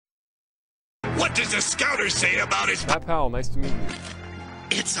What does the scouter say about his... Matt Powell, nice to meet you.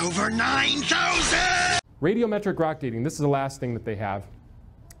 It's over 9,000! Radiometric rock dating, this is the last thing that they have.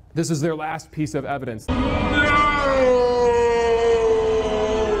 This is their last piece of evidence.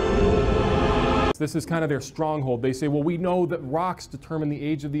 This is kind of their stronghold. They say, well, we know that rocks determine the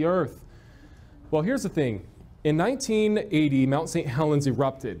age of the Earth. Well, here's the thing. In 1980, Mount St. Helens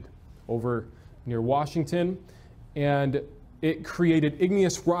erupted over near Washington, and it created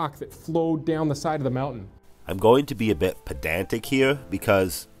igneous rock that flowed down the side of the mountain. I'm going to be a bit pedantic here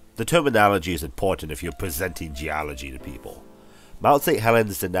because the terminology is important if you're presenting geology to people. Mount St.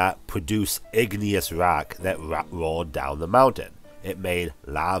 Helens did not produce igneous rock that rolled down the mountain. It made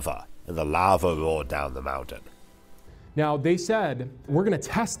lava, and the lava rolled down the mountain. Now, they said, we're going to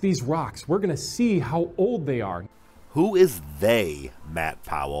test these rocks. We're going to see how old they are. Who is they, Matt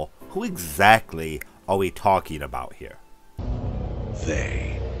Powell? Who exactly are we talking about here?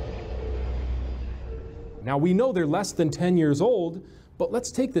 They. Now, we know they're less than 10 years old, but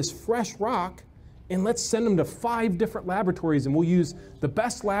let's take this fresh rock and let's send them to 5 different laboratories, and we'll use the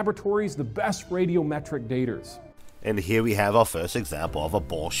best laboratories, the best radiometric daters. And here we have our first example of a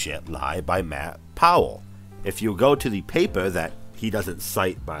bullshit lie by Matt Powell. If you go to the paper that he doesn't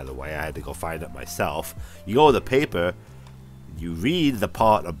cite, by the way, I had to go find it myself. You go to the paper, you read the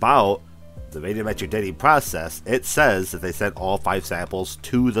part about the radiometric dating process, it says that they sent all 5 samples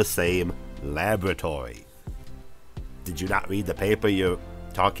to the same laboratory. Did you not read the paper you're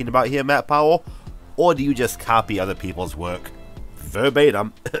talking about here, Matt Powell? Or do you just copy other people's work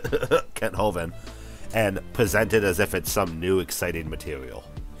verbatim, Kent Hovind, and present it as if it's some new exciting material?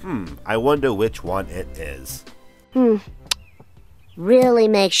 I wonder which one it is. Really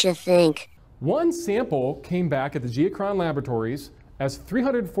makes you think. One sample came back at the Geochron Laboratories as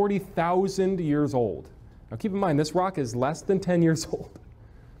 340,000 years old. Now keep in mind, this rock is less than 10 years old.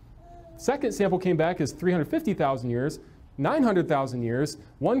 Second sample came back as 350,000 years, 900,000 years.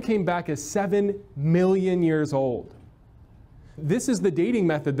 One came back as 7 million years old. This is the dating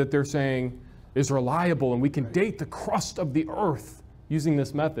method that they're saying is reliable, and we can date the crust of the Earth using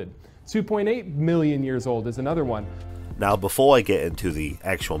this method. 2.8 million years old is another one. Now, before I get into the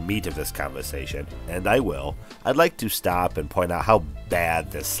actual meat of this conversation, and I will, I'd like to stop and point out how bad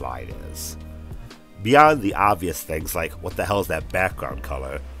this slide is. Beyond the obvious things like, what the hell is that background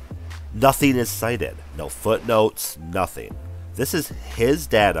color? Nothing is cited. No footnotes, nothing. This is his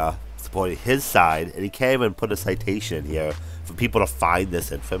data supporting his side, and he can't even put a citation in here for people to find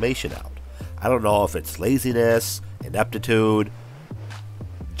this information out. I don't know if it's laziness, ineptitude,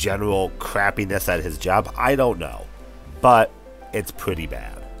 general crappiness at his job. I don't know. But it's pretty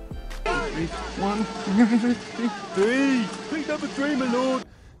bad. 1, 2, 3. Please number 3, my lord.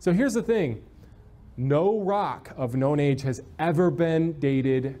 So here's the thing. No rock of known age has ever been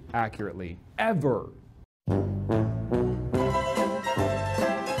dated accurately. Ever.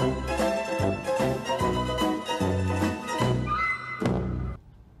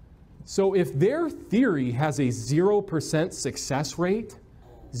 So if their theory has a 0% success rate,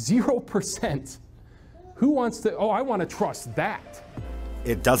 0%, who wants to, oh, I want to trust that.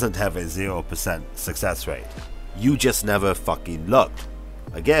 It doesn't have a 0% success rate. You just never fucking looked.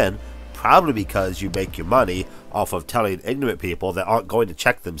 Again, probably because you make your money off of telling ignorant people that aren't going to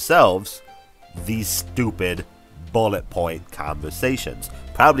check themselves these stupid bullet point conversations.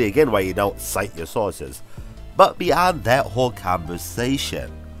 Probably again why you don't cite your sources. But beyond that whole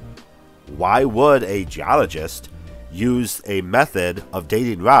conversation, why would a geologist use a method of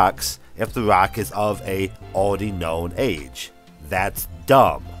dating rocks if the rock is of a already known age? That's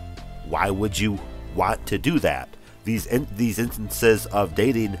dumb. Why would you want to do that? These instances of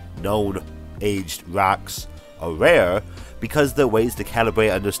dating known aged rocks are rare because they're ways to calibrate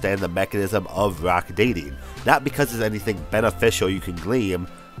and understand the mechanism of rock dating, not because there's anything beneficial you can glean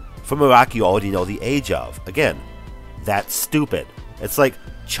from a rock you already know the age of. Again, that's stupid. It's like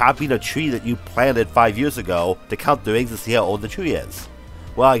chopping a tree that you planted 5 years ago to count the rings and see how old the tree is.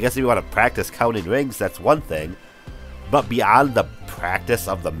 Well, I guess if you want to practice counting rings, that's one thing. But beyond the practice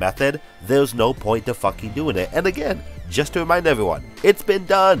of the method, there's no point to fucking doing it. And again, just to remind everyone, it's been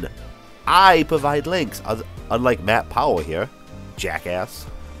done. I provide links, unlike Matt Powell here, jackass.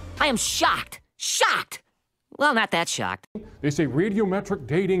 I am shocked. Shocked. Well, not that shocked. They say radiometric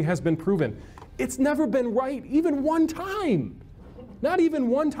dating has been proven. It's never been right, even one time. Not even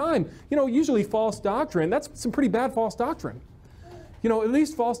one time. You know, usually false doctrine, that's some pretty bad false doctrine. You know, at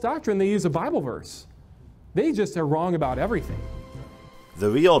least false doctrine, they use a Bible verse. They just are wrong about everything. The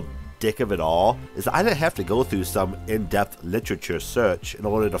real dick of it all is I didn't have to go through some in-depth literature search in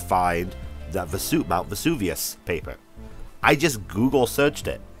order to find the Mount Vesuvius paper. I just Google searched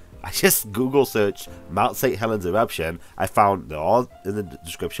it. I just Google searched Mount St. Helens eruption. I found, they're all in the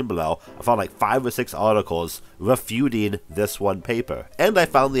description below, I found like 5 or 6 articles refuting this one paper. And I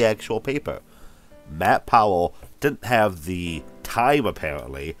found the actual paper. Matt Powell didn't have the time,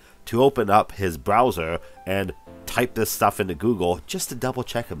 apparently, to open up his browser and type this stuff into Google just to double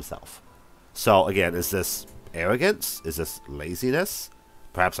check himself. So again, is this arrogance? Is this laziness?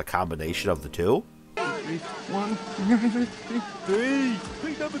 Perhaps a combination of the two?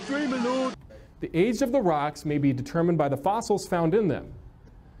 The age of the rocks may be determined by the fossils found in them,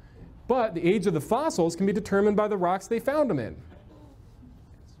 but the age of the fossils can be determined by the rocks they found them in.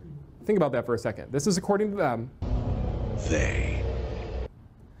 Think about that for a second. This is according to them. They.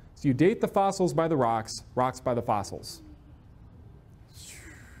 So you date the fossils by the rocks, rocks by the fossils.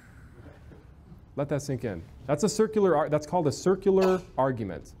 Let that sink in. That's called a circular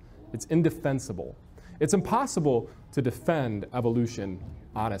argument. It's indefensible. It's impossible to defend evolution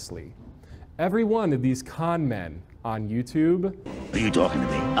honestly. Every one of these con men on YouTube. Are you talking to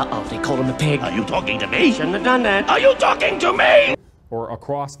me? Uh-oh, they called him a pig. Are you talking to me? Shouldn't have done that. Are you talking to me? Or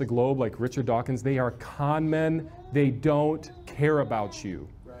across the globe like Richard Dawkins, they are con men. They don't care about you.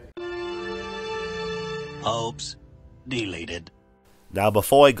 Oops. Deleted. Now,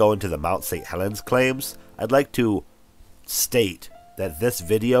 before I go into the Mount St. Helens claims, I'd like to state that this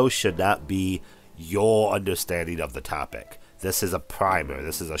video should not be your understanding of the topic. This is a primer.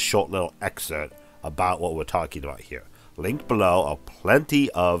 This is a short little excerpt about what we're talking about here. Linked below are plenty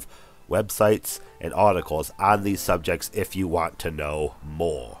of websites and articles on these subjects if you want to know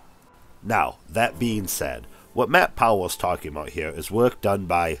more. Now, that being said, what Matt Powell is talking about here is work done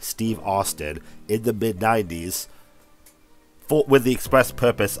by Steve Austin in the mid-90s with the express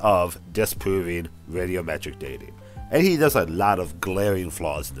purpose of disproving radiometric dating. And he does a lot of glaring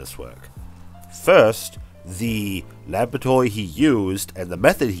flaws in this work. First, the laboratory he used and the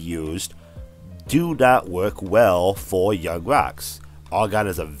method he used do not work well for young rocks. Argon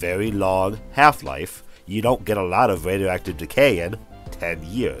has a very long half-life. You don't get a lot of radioactive decay in 10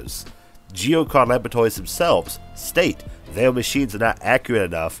 years. Geochron Laboratories themselves state their machines are not accurate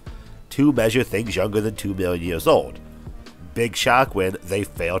enough to measure things younger than 2 million years old. Big shock when they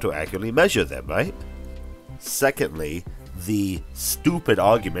fail to accurately measure them, right? Secondly, the stupid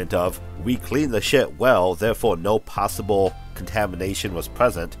argument of we cleaned the shit well, therefore no possible contamination was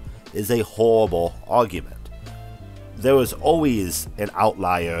present is a horrible argument. There is always an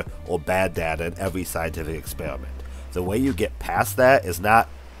outlier or bad data in every scientific experiment. The way you get past that is not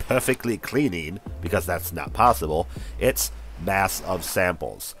perfectly cleaning, because that's not possible, it's mass of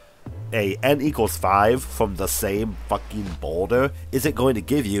samples. A n equals 5 from the same fucking boulder isn't going to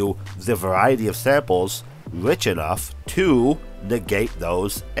give you the variety of samples rich enough to negate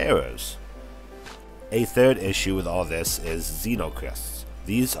those errors. A third issue with all this is xenocrysts.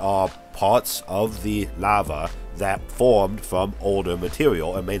 These are parts of the lava that formed from older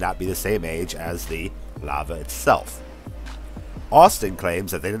material and may not be the same age as the lava itself. Austin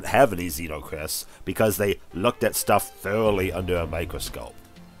claims that they didn't have any xenocrysts because they looked at stuff thoroughly under a microscope.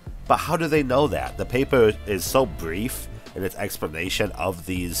 But how do they know that? The paper is so brief in its explanation of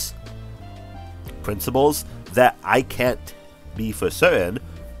these principles that I can't be for certain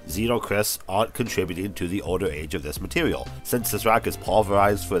xenocrysts aren't contributing to the older age of this material. Since this rock is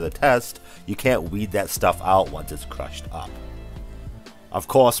pulverized for the test, you can't weed that stuff out once it's crushed up. Of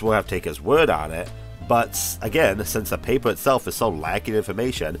course, we'll have to take his word on it, but again, since the paper itself is so lacking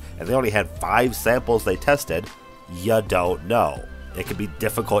information and they only had 5 samples they tested, you don't know. It can be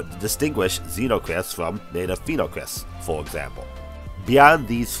difficult to distinguish xenocrysts from native phenocrysts, for example. Beyond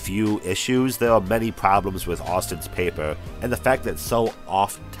these few issues, there are many problems with Austin's paper, and the fact that it's so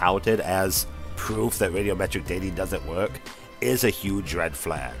oft-touted as proof that radiometric dating doesn't work is a huge red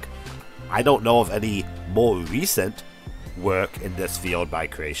flag. I don't know of any more recent work in this field by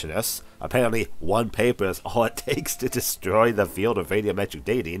creationists. Apparently, one paper is all it takes to destroy the field of radiometric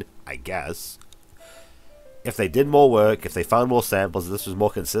dating, I guess. If they did more work, if they found more samples, if this was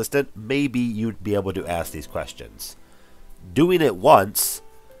more consistent, maybe you'd be able to ask these questions. Doing it once,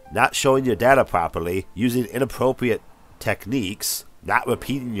 not showing your data properly, using inappropriate techniques, not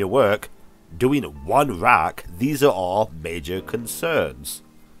repeating your work, doing one rock, these are all major concerns.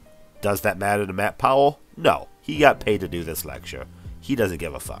 Does that matter to Matt Powell? No. He got paid to do this lecture. He doesn't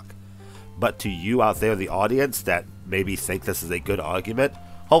give a fuck. But to you out there in the audience that maybe think this is a good argument,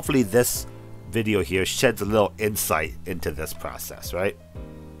 hopefully this video here sheds a little insight into this process, right?